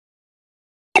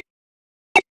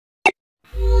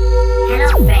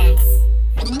friends,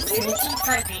 switching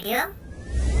for video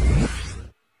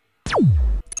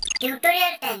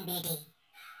tutorial 10 BD.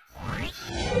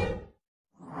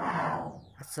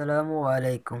 আসসালামু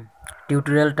আলাইকুম।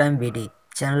 Tutorial time BD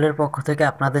চ্যানেলের পক্ষ থেকে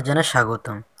আপনাদের জানাই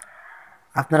স্বাগতম।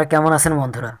 আপনারা কেমন আছেন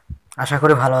বন্ধুরা? আশা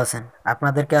করি ভালো আছেন।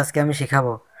 আপনাদেরকে আজকে আমি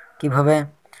শেখাবো কিভাবে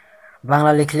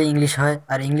বাংলা লিখলে ইংলিশ হয়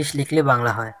আর ইংলিশ লিখলে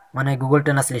বাংলা হয়, মানে গুগল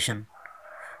ট্রান্সলেশন।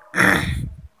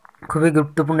 খুবই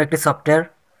গুরুত্বপূর্ণ একটি সফটওয়্যার।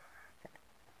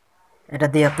 এটা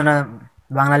দিয়ে আপনারা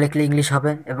বাংলা লিখলে ইংলিশ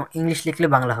হবে এবং ইংলিশ লিখলে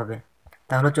বাংলা হবে।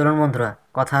 তাহলে চলুন বন্ধুরা,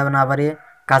 কথা না বাড়িয়ে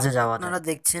কাজে যাওয়া যাক। আপনারা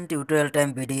দেখছেন টিউটোরিয়াল টাইম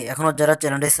বিডি। এখনও যারা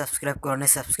চ্যানেলটি সাবস্ক্রাইব করেনি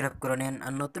সাবস্ক্রাইব করে নিন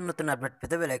আর নতুন নতুন আপডেট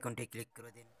পেতে বেল আইকনটি ক্লিক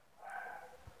করে দিন।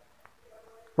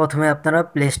 প্রথমে আপনারা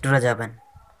প্লে স্টোরে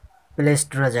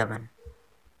যাবেন।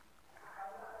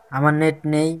 আমার নেট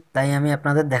নেই তাই আমি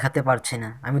আপনাদের দেখাতে পারছি না,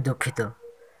 আমি দুঃখিত।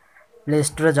 প্লে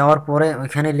স্টোরে যাওয়ার পরে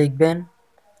ওইখানে লিখবেন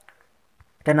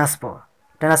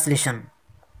ট্রান্সলেশন,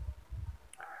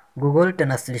 গুগল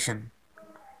ট্রান্সলেশন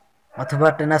অথবা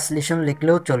ট্রান্সলেশন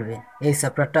লিখলেও চলবে। এই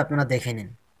সফটওয়্যারটা আপনারা দেখে নিন।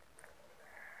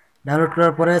 ডাউনলোড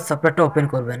করার পরে সফটওয়্যারটা ওপেন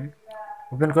করবেন।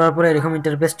 ওপেন করার পরে এরকম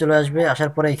ইন্টারফেস চলে আসবে। আসার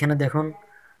পরে এখানে দেখুন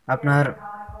আপনার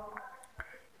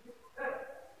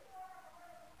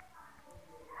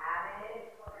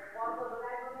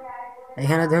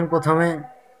এখানে দেখুন প্রথমে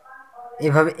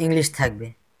এভাবে ইংলিশ থাকবে,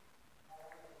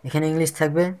 এখানে ইংলিশ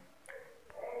থাকবে।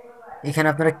 এখানে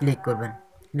আপনারা ক্লিক করবেন।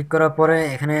 ক্লিক করার পরে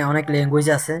এখানে অনেক ল্যাঙ্গুয়েজ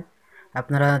আছে,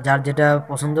 আপনারা যার যেটা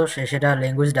পছন্দ সেটা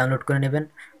ল্যাঙ্গুয়েজ ডাউনলোড করে নেবেন,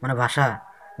 মানে ভাষা,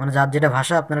 মানে যার যেটা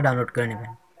ভাষা আপনারা ডাউনলোড করে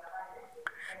নেবেন।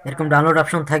 এরকম ডাউনলোড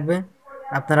অপশন থাকবে,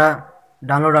 আপনারা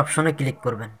ডাউনলোড অপশনে ক্লিক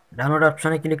করবেন। ডাউনলোড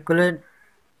অপশনে ক্লিক করলে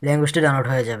ল্যাঙ্গুয়েজটি ডাউনলোড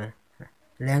হয়ে যাবে।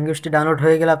 ল্যাঙ্গুয়েজটি ডাউনলোড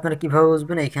হয়ে গেলে আপনারা কীভাবে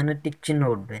বুঝবেন? এখানে টিক চিহ্ন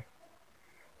উঠবে,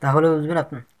 তাহলে বুঝবেন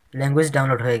আপনার ল্যাঙ্গুয়েজ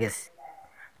ডাউনলোড হয়ে গেছে।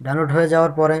 ডাউনলোড হয়ে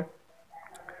যাওয়ার পরে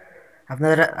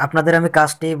আপনাদের আমি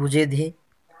কাজটি বুঝিয়ে দিই।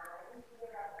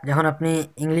 যখন আপনি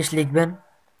ইংলিশ লিখবেন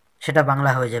সেটা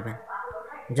বাংলা হয়ে যাবে।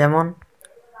 যেমন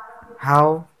হাউ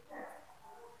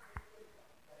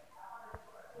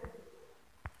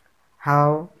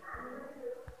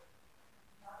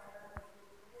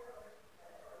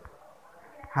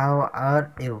আর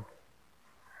ইউ,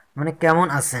 মানে কেমন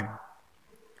আছেন।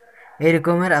 এই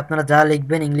রকমের আপনারা যা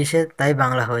লিখবেন ইংলিশে তাই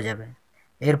বাংলা হয়ে যাবে।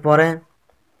 এরপরে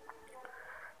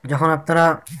যখন আপনারা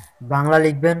বাংলা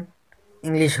লিখবেন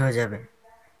ইংলিশ হয়ে যাবে।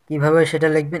 কিভাবে সেটা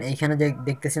লিখবেন? এইখানে যে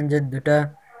দেখতেছেন যে দুটা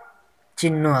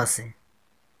চিহ্ন আছে,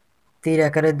 তীর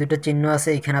আকারের দুটো চিহ্ন আছে,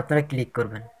 এখানে আপনারা ক্লিক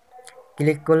করবেন।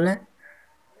 ক্লিক করলে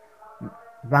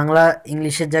বাংলা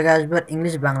ইংলিশের জায়গায় আসবে আর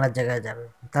ইংলিশ বাংলার জায়গায় যাবে।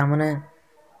 তার মানে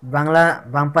বাংলা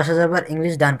বাম পাশে যাবে আর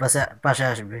ইংলিশ ডান পাশে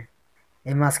আসবে।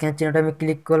 এই মাঝখানের চিহ্নটা আমি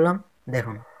ক্লিক করলাম,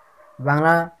 দেখুন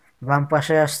বাংলা বাম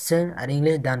পাশে আসছে আর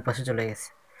ইংলিশ ডান পাশে চলে গেছে।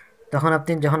 তখন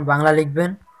আপনি যখন বাংলা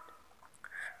লিখবেন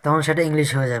তখন সেটা ইংলিশ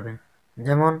হয়ে যাবে।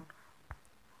 যেমন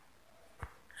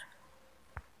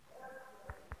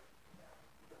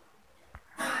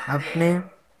আপনি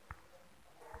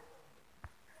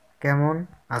কেমন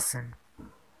আছেন,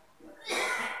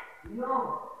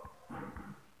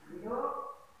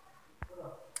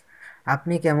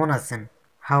 আপনি কেমন আছেন,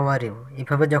 হাউ আর ইউ।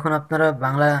 এইভাবে যখন আপনারা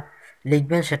বাংলা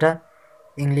লিখবেন সেটা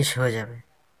ইংলিশ হয়ে যাবে।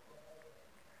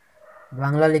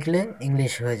 বাংলা লিখলে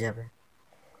ইংলিশ হয়ে যাবে।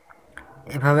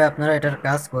 এভাবে আপনারা এটার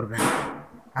কাজ করবেন।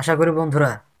 আশা করি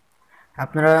বন্ধুরা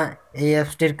আপনারা এই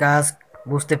অ্যাপসটির কাজ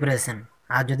বুঝতে পেরেছেন।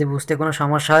 আর যদি বুঝতে কোনো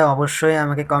সমস্যা হয় অবশ্যই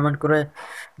আমাকে কমেন্ট করে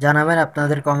জানাবেন।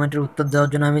 আপনাদের কমেন্টের উত্তর দেওয়ার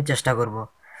জন্য আমি চেষ্টা করব।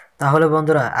 তাহলে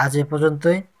বন্ধুরা আজ এ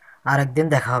পর্যন্তই, আরেকদিন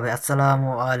দেখা হবে। আসসালামু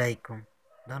আলাইকুম,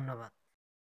 ধন্যবাদ।